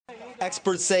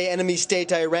Experts say enemy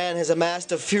state Iran has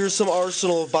amassed a fearsome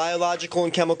arsenal of biological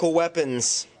and chemical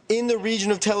weapons. In the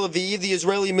region of Tel Aviv, the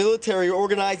Israeli military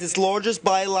organized its largest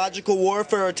biological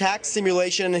warfare attack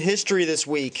simulation in history this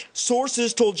week.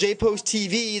 Sources told Jpost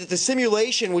TV that the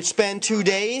simulation, which spanned 2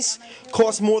 days,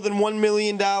 cost more than $1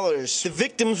 million. The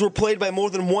victims were played by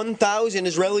more than 1,000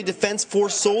 Israeli Defense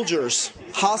Force soldiers.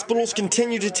 Hospitals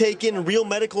continue to take in real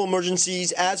medical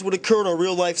emergencies as would occur in a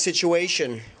real-life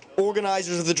situation.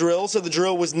 Organizers of the drill said the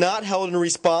drill was not held in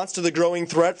response to the growing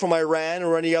threat from Iran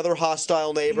or any other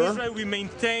hostile neighbor. In Israel, we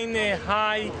maintain a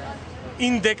high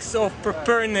index of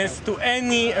preparedness to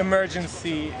any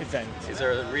emergency event. Is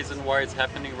there a reason why it's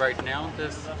happening right now,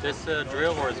 this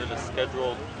drill, or is it a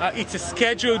scheduled? It's a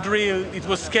scheduled drill. It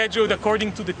was scheduled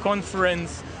according to the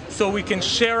conference, so we can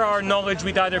share our knowledge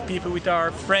with other people, with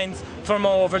our friends from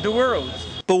all over the world.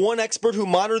 But one expert who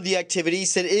monitored the activity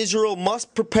said Israel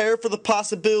must prepare for the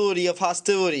possibility of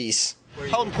hostilities.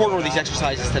 How important were these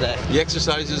exercises today? The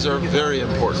exercises are very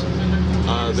important.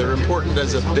 They're important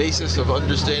as a basis of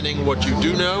understanding what you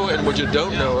do know and what you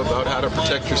don't know about how to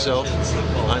protect yourself.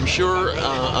 I'm sure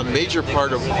a major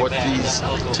part of what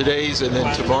today's and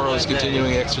then tomorrow's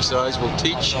continuing exercise will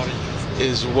teach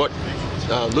is what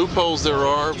loopholes there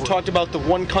are. You talked about the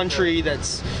one country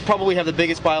that's probably have the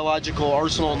biggest biological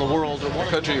arsenal in the world. The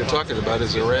country you're talking about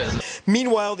is Iran.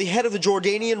 Meanwhile, the head of the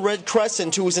Jordanian Red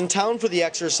Crescent, who was in town for the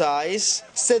exercise,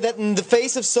 said that in the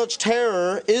face of such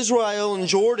terror, Israel and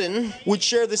Jordan would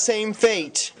share the same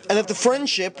fate, and that the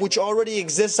friendship, which already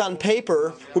exists on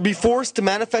paper, would be forced to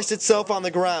manifest itself on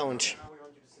the ground.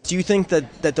 Do you think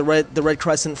that the Red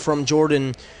Crescent from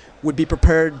Jordan would be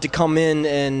prepared to come in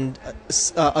and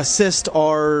assist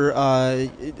our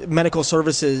medical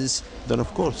services? Then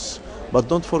of course. But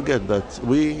don't forget that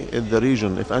we in the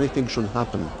region, if anything should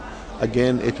happen,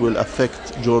 again it will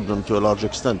affect Jordan to a large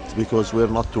extent because we're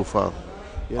not too far.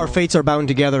 Our fates are bound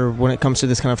together when it comes to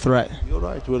this kind of threat. You're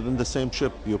right, we're in the same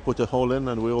ship. You put a hole in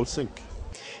and we all sink.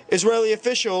 Israeli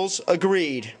officials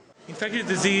agreed. Infectious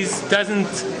disease doesn't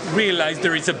realize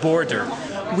there is a border.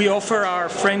 We offer our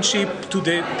friendship to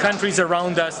the countries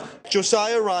around us.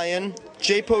 Josiah Ryan,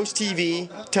 Jpost TV,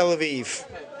 Tel Aviv.